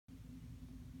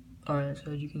Alright,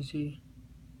 so as you can see,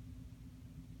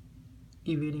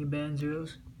 evading ban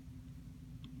zeros.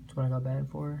 That's what I got banned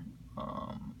for.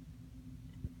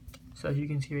 So as you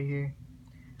can see right here,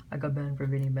 I got banned for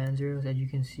evading ban zeros. As you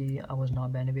can see, I was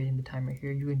not ban evading the time right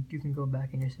here. You can go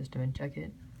back in your system and check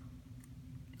it.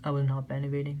 I was not ban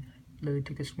evading. Literally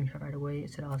took the screenshot right away. It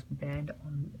said I was banned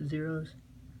on zeros.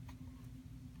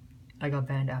 I got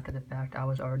banned after the fact. I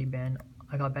was already banned.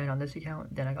 I got banned on this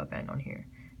account, then I got banned on here.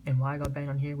 And why I got banned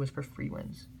on here was for free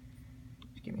wins.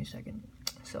 Just give me a second.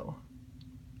 So,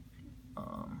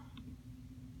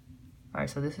 alright,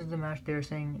 so this is the match they were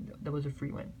saying that was a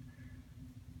free win.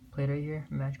 Played right here,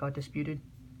 match got disputed.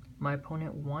 My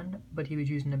opponent won, but he was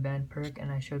using a banned perk,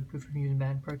 and I showed proof of using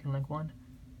banned perk in link 1.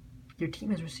 Your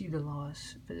team has received a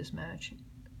loss for this match,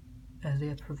 as they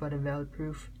have provided valid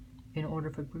proof. In order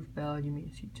for proof valid, you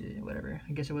need to whatever.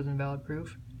 I guess it wasn't valid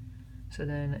proof. So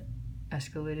then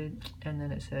escalated, and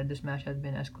then it said this match has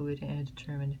been escalated and it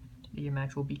determined that your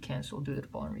match will be cancelled due to the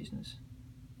following reasons.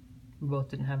 We both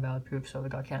didn't have valid proof, so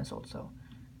it got cancelled. So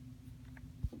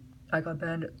I got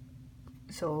banned.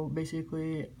 So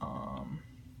basically, it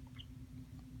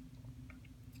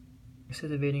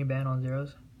says evading a ban on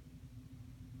zeros.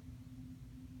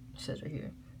 It says right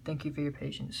here, thank you for your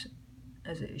patience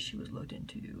as the issue was looked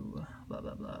into, blah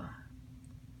blah blah.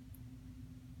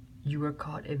 You were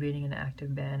caught evading an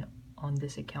active ban on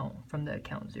this account from the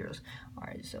account zeros.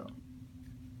 Alright, so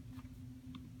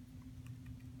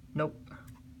nope,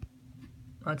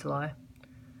 that's a lie.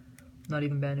 Not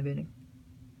even ban evading.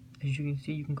 As you can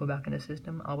see, you can go back in the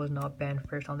system. I was not banned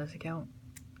first on this account.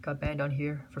 Got banned on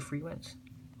here for free wins,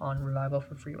 on revival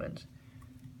for free wins.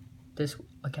 This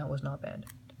account was not banned,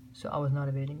 so I was not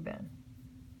evading ban.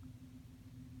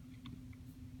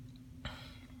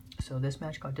 So this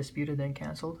match got disputed, then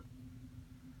cancelled.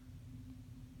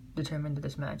 Determined that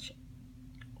this match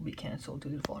will be cancelled due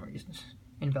to the following reasons.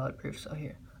 Invalid proof. So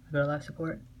here, I got a live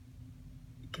support.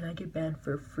 Can I get banned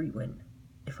for a free win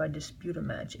if I dispute a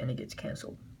match and it gets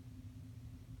cancelled?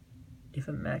 If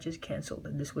a match is cancelled,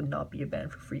 this would not be a ban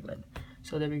for free win.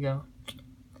 So there we go.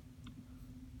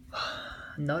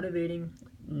 Not evading,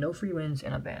 no free wins,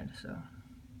 and a ban. So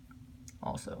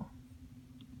also,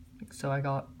 so I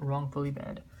got wrongfully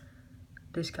banned.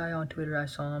 This guy on Twitter, I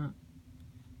saw him.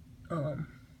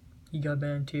 He got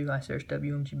banned too. I searched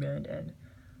Umg banned and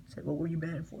said, "What were you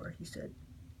banned for?" He said,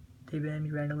 "They banned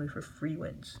me randomly for free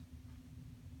wins."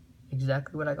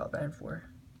 Exactly what I got banned for.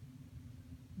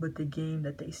 But the game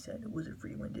that they said was a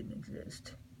free win didn't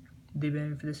exist. They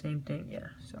banned me for the same thing, yeah.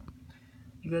 So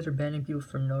you guys are banning people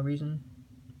for no reason.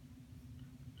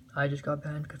 I just got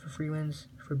banned for free wins,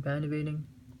 for ban evading,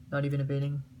 not even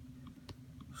evading,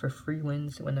 for free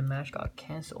wins when the match got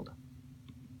cancelled.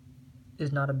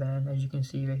 Is not a ban, as you can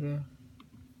see right here.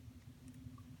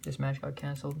 This match got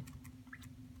cancelled.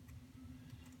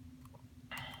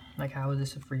 Like, how is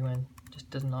this a free win?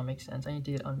 Just does not make sense. I need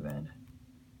to get unbanned.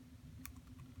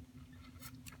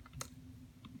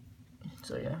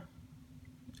 So yeah,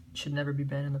 should never be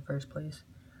banned in the first place.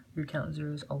 Your count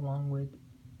zeros along with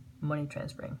money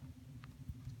transferring.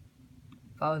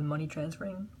 If I was money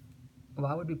transferring,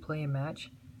 why would we play a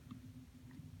match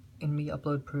and me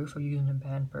upload proof of using a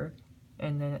ban perk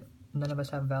and then none of us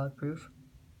have valid proof?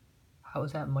 How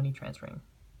is that money transferring?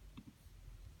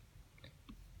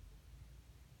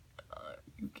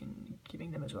 You can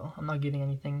giving them as well. I'm not giving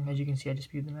anything. As you can see, I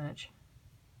disputed the match.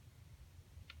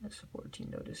 The support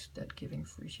team noticed that giving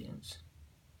free chance.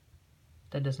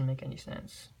 That doesn't make any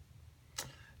sense.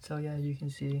 So yeah, you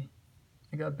can see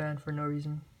I got banned for no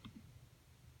reason.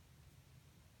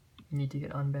 You need to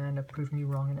get unbanned. I've proven you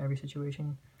wrong in every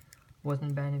situation.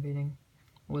 Wasn't ban evading.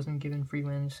 Wasn't given free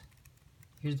wins.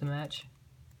 Here's the match.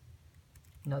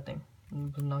 Nothing.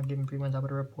 Was not given free wins. I would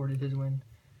have reported his win.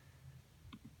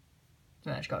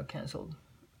 The match got cancelled.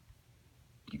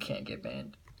 You can't get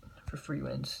banned for free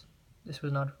wins. This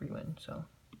was not a free win, so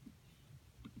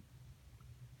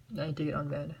I need to get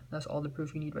unbanned. That's all the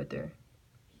proof you need right there.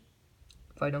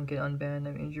 If I don't get unbanned,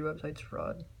 that means your website's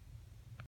fraud.